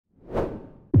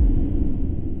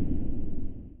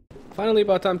Finally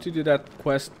about time to do that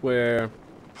quest where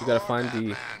you gotta find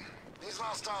the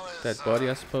dead body,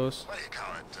 I suppose. What do you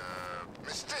call it?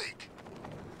 Mistake.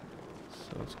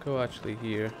 So let's go actually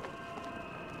here.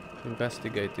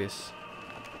 Investigate this.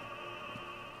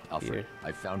 Alfred, Here.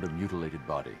 I found a mutilated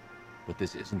body, but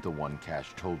this isn't the one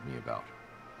Cash told me about.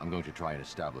 I'm going to try and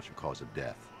establish a cause of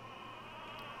death.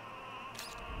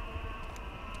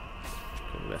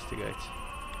 Investigate.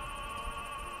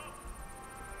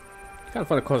 You can't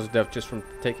find a cause of death just from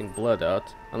taking blood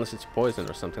out, unless it's poison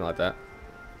or something like that.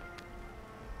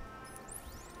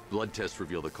 Blood tests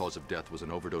reveal the cause of death was an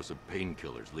overdose of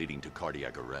painkillers leading to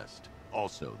cardiac arrest.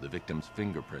 Also, the victim's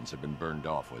fingerprints have been burned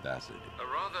off with acid. A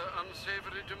rather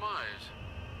unsavory demise.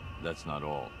 That's not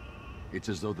all. It's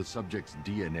as though the subject's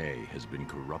DNA has been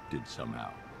corrupted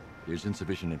somehow. There's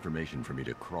insufficient information for me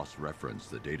to cross-reference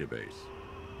the database.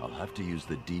 I'll have to use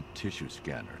the deep tissue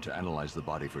scanner to analyze the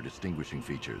body for distinguishing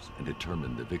features and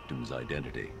determine the victim's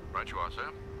identity. Right you are,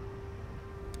 sir.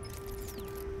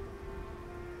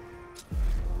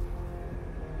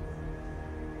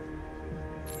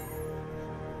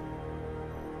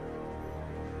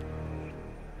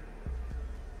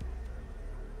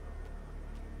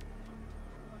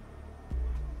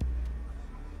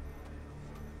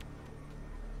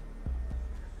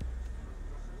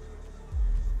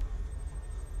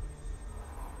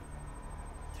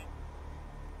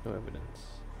 No evidence.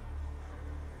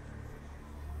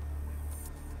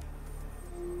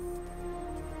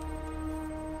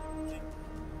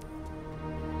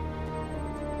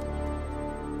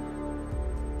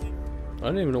 I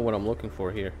don't even know what I'm looking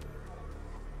for here.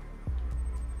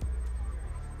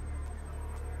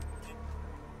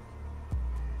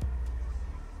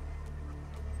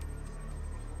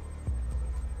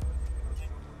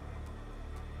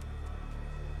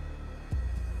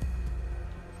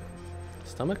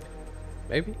 Stomach?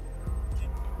 Maybe?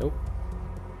 Nope.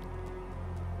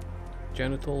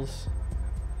 Genitals?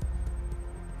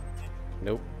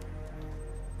 Nope.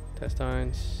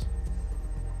 Intestines?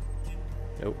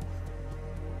 Nope.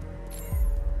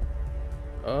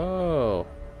 Oh.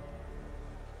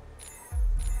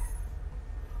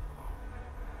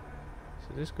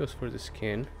 So this goes for the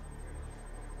skin.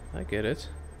 I get it.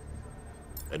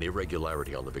 An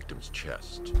irregularity on the victim's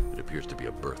chest. It appears to be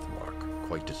a birthmark,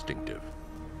 quite distinctive.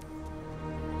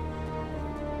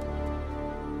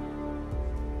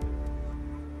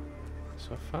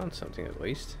 So I found something at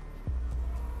least.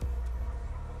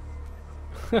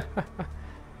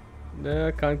 No,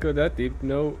 I can't go that deep.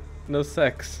 No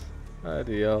sex.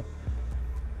 Ideal.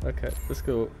 Okay, let's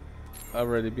go. I've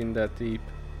already been that deep.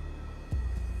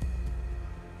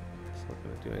 It's not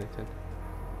gonna do anything.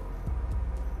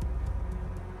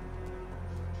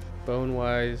 Bone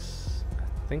wise,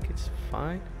 I think it's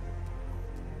fine.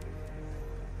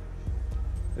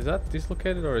 Is that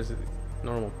dislocated or is it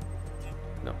normal?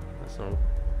 No, that's normal.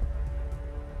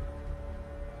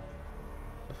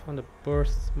 I found a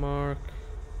birthmark.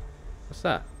 What's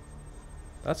that?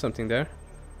 That's something there.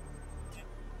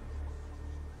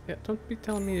 Yeah, don't be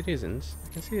telling me it isn't.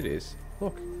 I can see it is.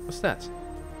 Look, what's that?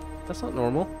 That's not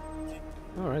normal.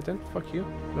 Alright then, fuck you.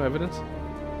 No evidence.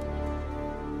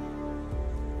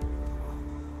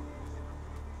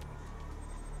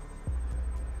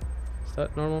 Is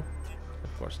that normal?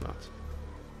 Of course not.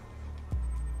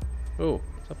 Oh,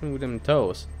 what's happening with them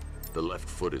toes? The left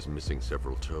foot is missing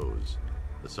several toes.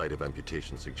 The site of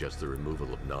amputation suggests the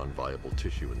removal of non-viable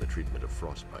tissue in the treatment of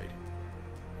frostbite.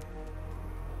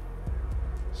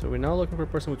 So we're now looking for a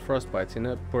person with frostbites in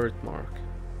a birthmark.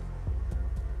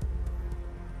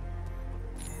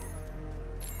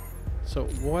 So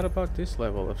what about this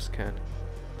level of scan?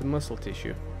 The muscle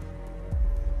tissue.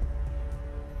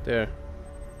 There.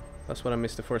 That's what I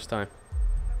missed the first time.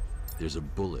 There's a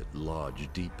bullet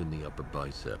lodged deep in the upper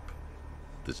bicep.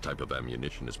 This type of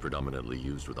ammunition is predominantly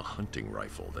used with a hunting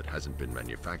rifle that hasn't been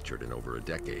manufactured in over a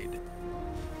decade.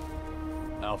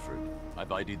 Alfred,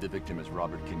 I've ID'd the victim as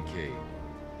Robert Kincaid.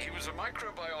 He was a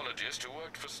microbiologist who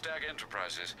worked for Stag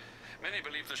Enterprises. Many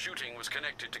believe the shooting was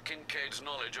connected to Kincaid's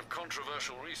knowledge of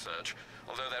controversial research,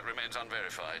 although that remains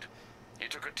unverified. He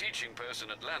took a teaching post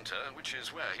in Atlanta, which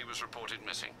is where he was reported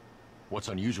missing. What's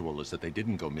unusual is that they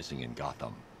didn't go missing in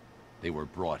Gotham. They were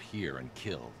brought here and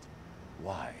killed.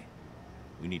 Why?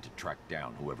 We need to track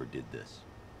down whoever did this.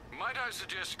 Might I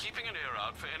suggest keeping an ear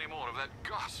out for any more of that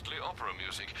ghastly opera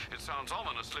music? It sounds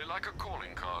ominously like a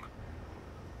calling card.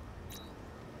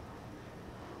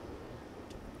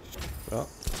 Well,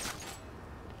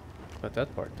 got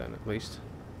that part done at least.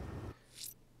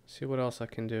 See what else I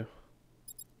can do.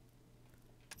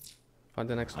 Find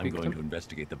the next I'm victim. going to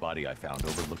investigate the body I found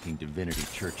overlooking Divinity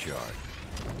Churchyard.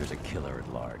 There's a killer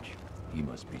at large. He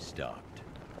must be stopped.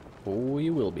 Oh,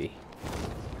 you will be.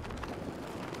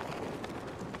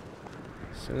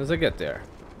 As soon as I get there.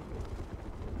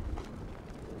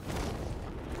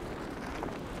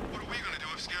 What are we gonna do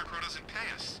if Scarecrow doesn't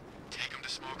pay us? Take him to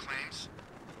small claims?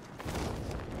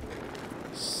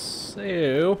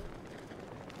 So...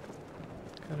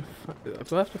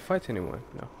 do I have to fight anyone?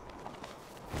 No.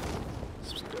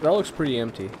 That looks pretty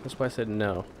empty. That's why I said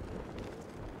no.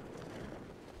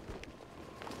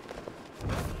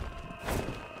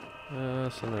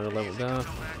 So another level down.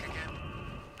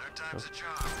 Oh,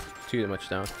 too much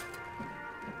down.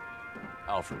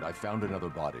 Alfred, I found another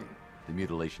body. The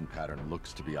mutilation pattern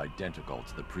looks to be identical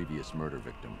to the previous murder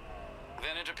victim.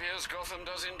 Then it appears Gotham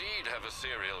does indeed have a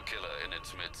serial killer in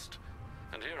its midst.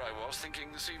 And here I was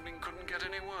thinking this evening couldn't get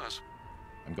any worse.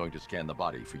 I'm going to scan the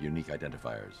body for unique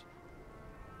identifiers.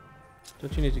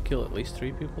 Don't you need to kill at least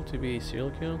 3 people to be a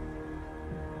serial killer?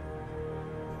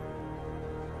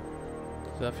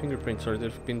 That fingerprints or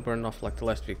they've been burned off like the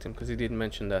last victim, because he didn't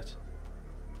mention that.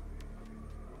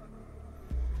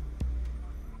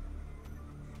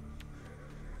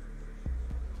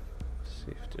 See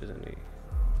if there's any.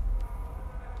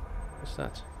 What's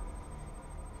that?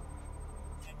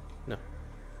 No.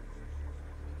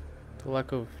 The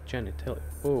lack of genitalia.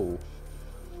 Oh.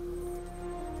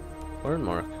 Burn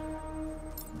mark.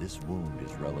 This wound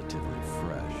is relatively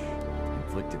fresh,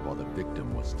 inflicted while the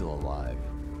victim was still alive.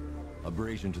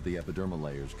 Abrasion to the epidermal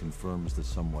layers confirms the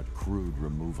somewhat crude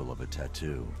removal of a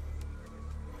tattoo.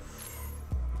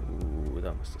 Ooh,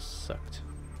 that must have sucked.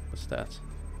 What's that?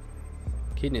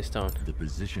 Kidney stone. The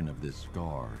position of this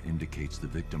scar indicates the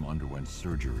victim underwent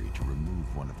surgery to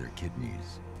remove one of their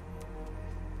kidneys.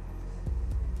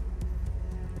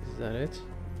 Is that it?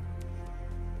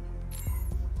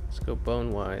 Let's go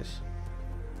bone-wise.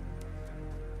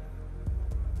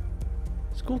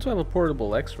 It's cool to have a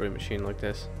portable X-ray machine like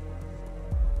this.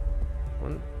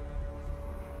 One.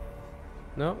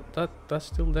 No, that's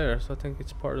still there, so I think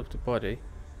it's part of the body.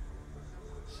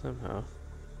 Somehow.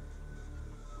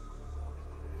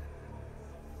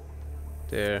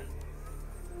 There.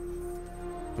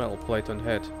 Metal plate on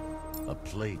head. A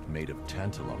plate made of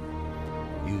tantalum,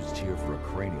 used here for a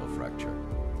cranial fracture,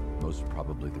 most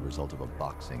probably the result of a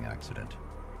boxing accident.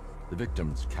 The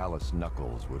victim's calloused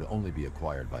knuckles would only be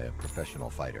acquired by a professional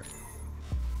fighter.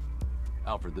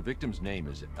 Alfred, the victim's name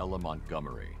is Ella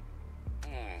Montgomery.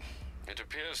 It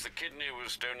appears the kidney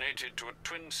was donated to a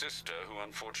twin sister who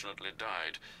unfortunately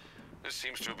died. This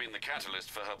seems to have been the catalyst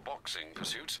for her boxing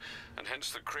pursuits, and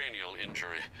hence the cranial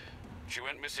injury. She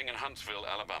went missing in Huntsville,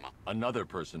 Alabama. Another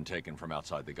person taken from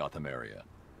outside the Gotham area.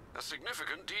 A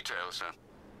significant detail, sir.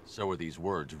 So are these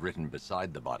words written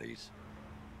beside the bodies.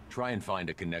 Try and find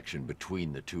a connection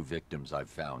between the 2 victims I've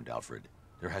found, Alfred.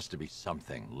 There has to be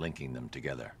something linking them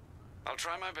together. I'll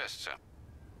try my best, sir.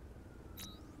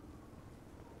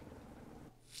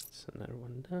 That's another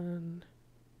one done.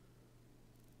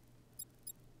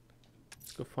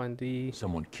 Let's go find the...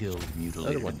 Someone killed,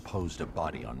 mutilated, and posed a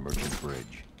body on Merchant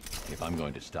Bridge. If I'm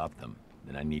going to stop them,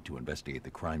 then I need to investigate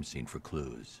the crime scene for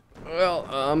clues. Well,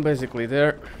 I'm basically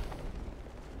there.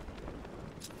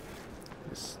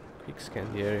 Just quick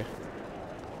scan the area.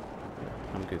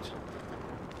 Yeah, I'm good.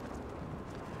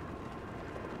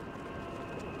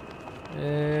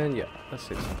 And yeah, that's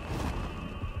it.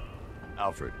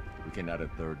 Alfred, we can add a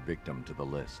 3rd victim to the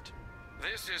list.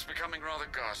 This is becoming rather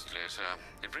ghastly, sir.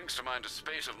 It brings to mind a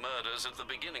spate of murders at the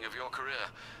beginning of your career.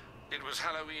 It was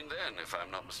Halloween then, if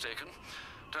I'm not mistaken.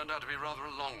 Turned out to be rather a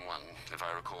long one, if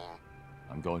I recall.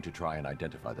 I'm going to try and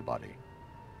identify the body.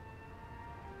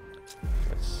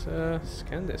 Let's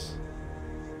scan this.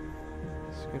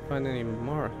 See if we can find any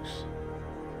marks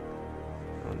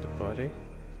on the body.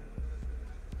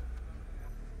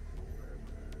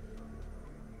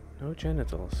 No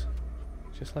genitals,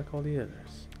 just like all the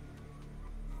others.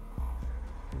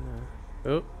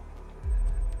 No. Oh,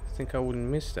 I think I wouldn't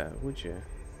miss that, would you?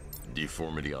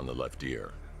 Deformity on the left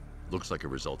ear. Looks like a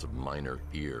result of minor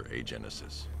ear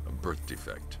agenesis, a birth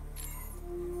defect.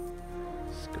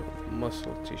 Let's go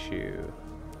muscle tissue.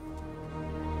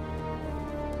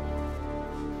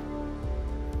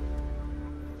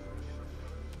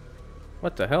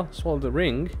 What the hell? Swallowed the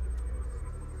ring?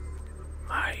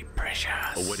 My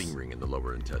precious. A wedding ring in the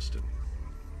lower intestine.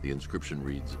 The inscription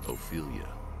reads Ophelia.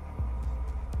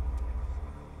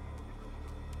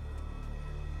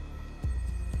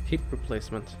 Hip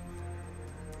replacement.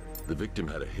 The victim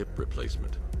had a hip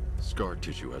replacement. Scar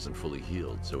tissue hasn't fully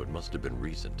healed, so it must have been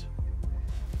recent.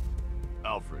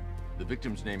 Alfred, the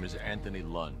victim's name is Anthony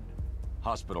Lund.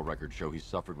 Hospital records show he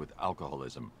suffered with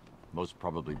alcoholism, most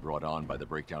probably brought on by the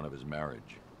breakdown of his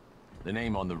marriage. The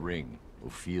name on the ring,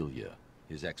 Ophelia,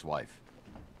 his ex-wife.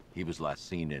 He was last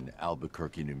seen in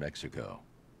Albuquerque, New Mexico.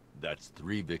 That's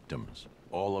 3 victims,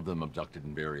 all of them abducted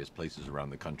in various places around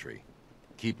the country.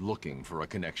 Keep looking for a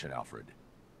connection, Alfred.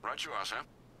 Right you are, sir.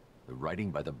 The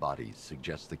writing by the bodies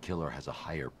suggests the killer has a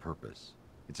higher purpose.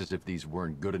 It's as if these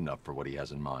weren't good enough for what he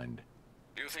has in mind.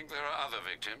 Do you think there are other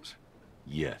victims?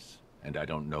 Yes, and I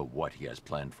don't know what he has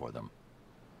planned for them.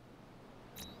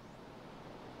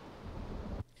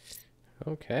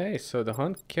 Okay, so the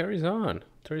hunt carries on.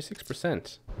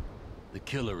 36%. The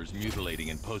killer is mutilating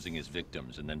and posing as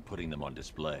victims and then putting them on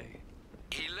display.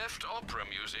 He left opera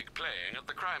music playing at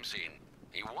the crime scene.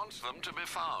 He wants them to be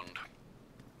found.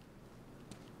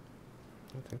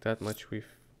 I don't think that much we've...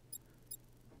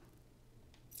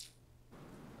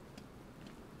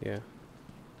 Yeah.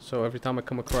 So every time I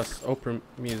come across opera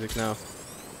music now,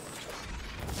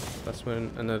 that's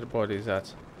when another body is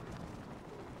at.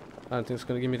 I don't think it's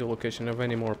gonna give me the location of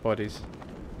any more bodies.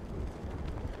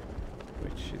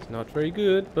 Which is not very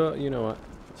good, but you know what?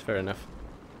 It's fair enough.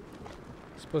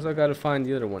 Suppose I gotta find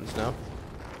the other ones now.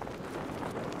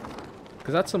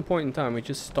 Because at some point in time, it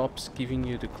just stops giving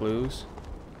you the clues.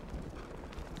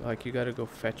 Like, you gotta go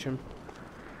fetch them.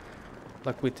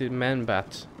 Like with the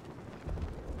man-bat.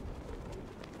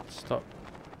 Stop.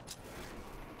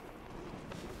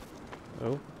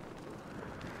 Oh.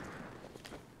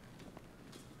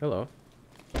 Hello.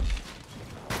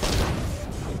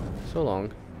 So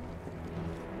long.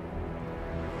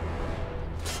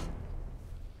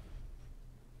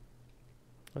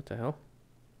 What the hell?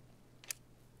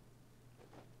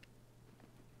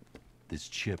 This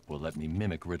chip will let me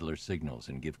mimic Riddler's signals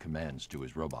and give commands to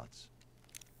his robots.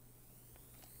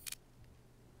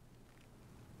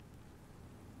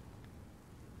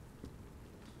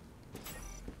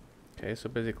 Okay, so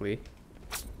basically,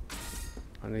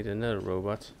 I need another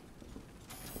robot.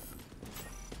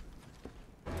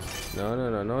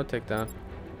 No, take down.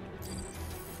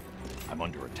 I'm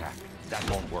under attack. That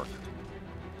won't work.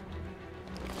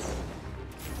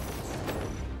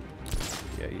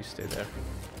 Yeah, you stay there.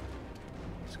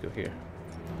 Let's go here.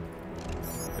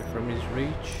 Get from his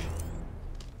reach.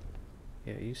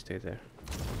 Yeah, you stay there.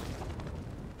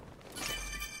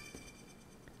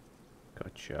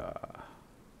 Gotcha.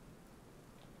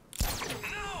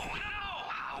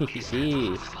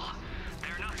 Hehehe.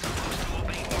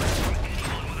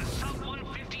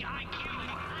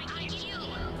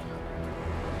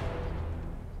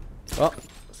 Well,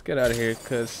 let's get out of here,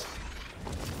 because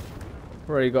I've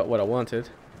already got what I wanted.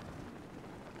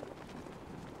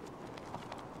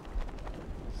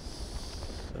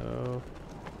 So...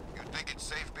 You think it's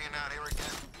safe being out here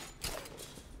again?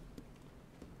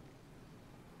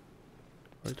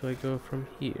 where do I go from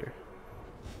here?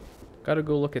 Gotta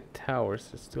go look at towers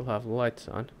that still have lights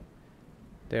on.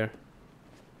 There.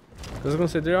 I was gonna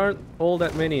say, there aren't all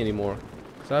that many anymore.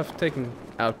 Because I've taken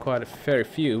out quite a fair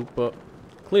few, but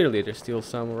clearly there's still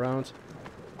some around.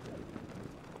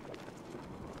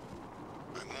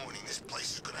 I'm warning, this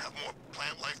place is gonna have more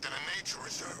plant life than a nature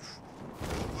reserve.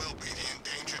 We'll be the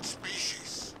endangered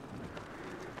species.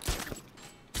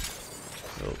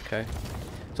 Okay.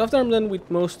 So after I'm done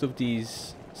with most of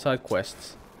these side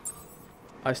quests,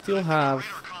 I still have,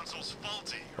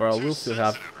 or I will still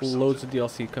have, loads of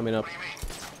DLC coming up.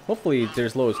 Hopefully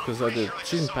there's loads, because the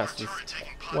season pass is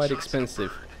quite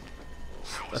expensive.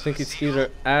 I think it's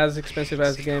either as expensive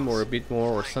as the game or a bit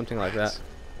more or something like that.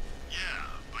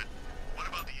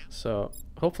 So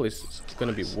hopefully it's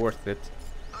gonna be worth it.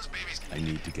 I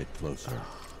need to get closer. Oh,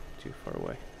 too far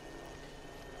away.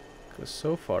 Because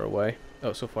so far away.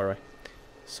 Oh, so far away.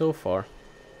 So far.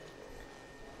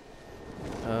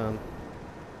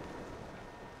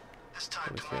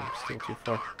 Obviously I'm still too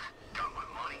far.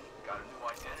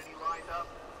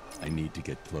 I need to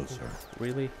get closer.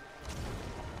 Really?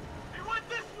 He went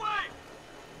this way!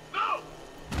 No!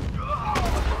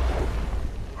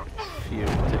 Fear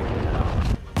taken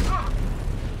out.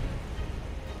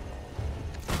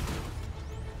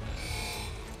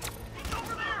 He's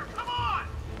over there! Come on!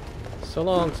 So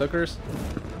long, suckers.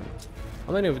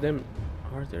 How many of them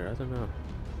are there? I don't know.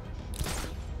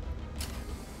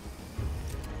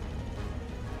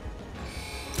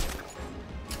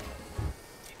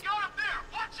 He's got up there!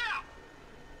 Watch out!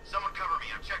 Someone cover me.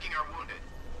 I'm checking our wounded.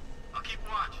 I'll keep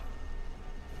watch.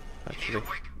 Actually,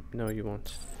 no, you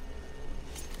won't.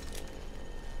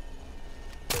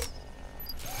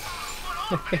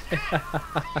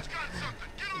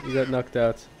 You got knocked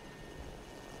out.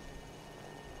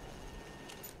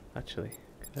 Actually,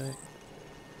 could I?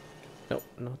 Nope,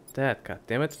 not that. God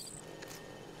damn it!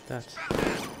 that?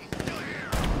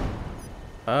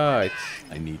 Ah,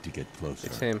 I need to get closer.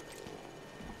 it's him.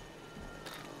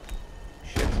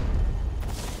 Shit.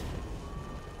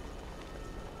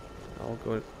 I'll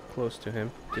go close to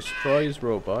him, destroy his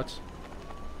robots,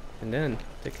 and then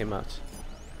take him out.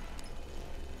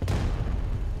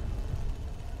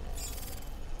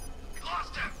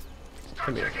 Lost him.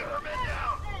 Come here. Taking our men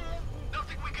down.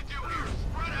 Nothing we can do here.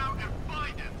 Spread out and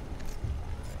find him.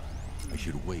 I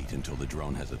should wait until the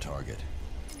drone has a target.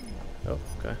 Oh,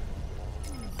 okay.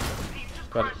 He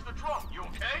just Got it. crashed the drone. You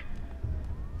okay?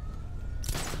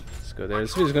 Let's go there.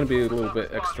 This video is going to be a little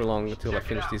bit extra long until I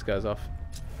finish these guys off.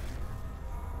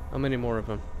 How many more of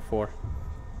them? 4.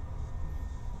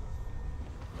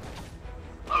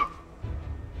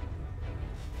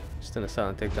 Just in a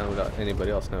silent takedown without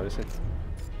anybody else noticing.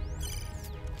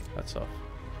 That's off.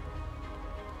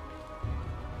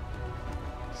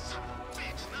 Son of a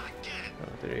bitch, not again. Oh,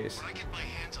 there he is. When I get my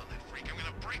hands on that freak, I'm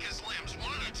gonna break his limbs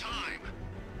one at a time.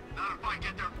 Not if I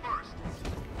get there first.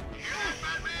 You hear that,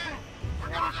 Batman?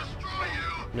 We're gonna destroy you.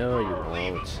 No, you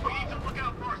Leave. won't. We need to look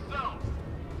out for ourselves.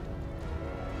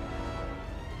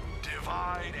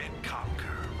 Divide and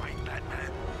conquer, right,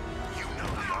 Batman? You know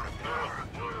the art of war.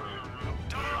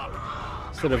 Double up.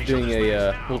 Instead of doing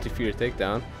a multi-fear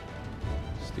takedown,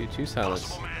 just do 2 silence.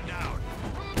 Possible man down.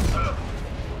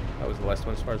 That was the last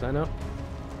one as far as I know.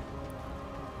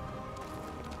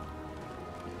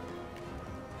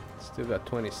 Still got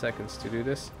 20 seconds to do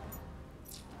this.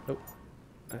 Oh,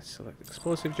 let's select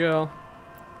explosive gel,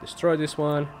 destroy this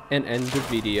one, and end the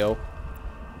video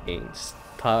in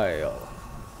style.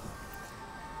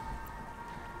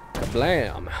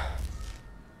 Kablam!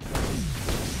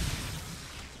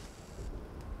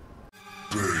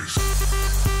 Base.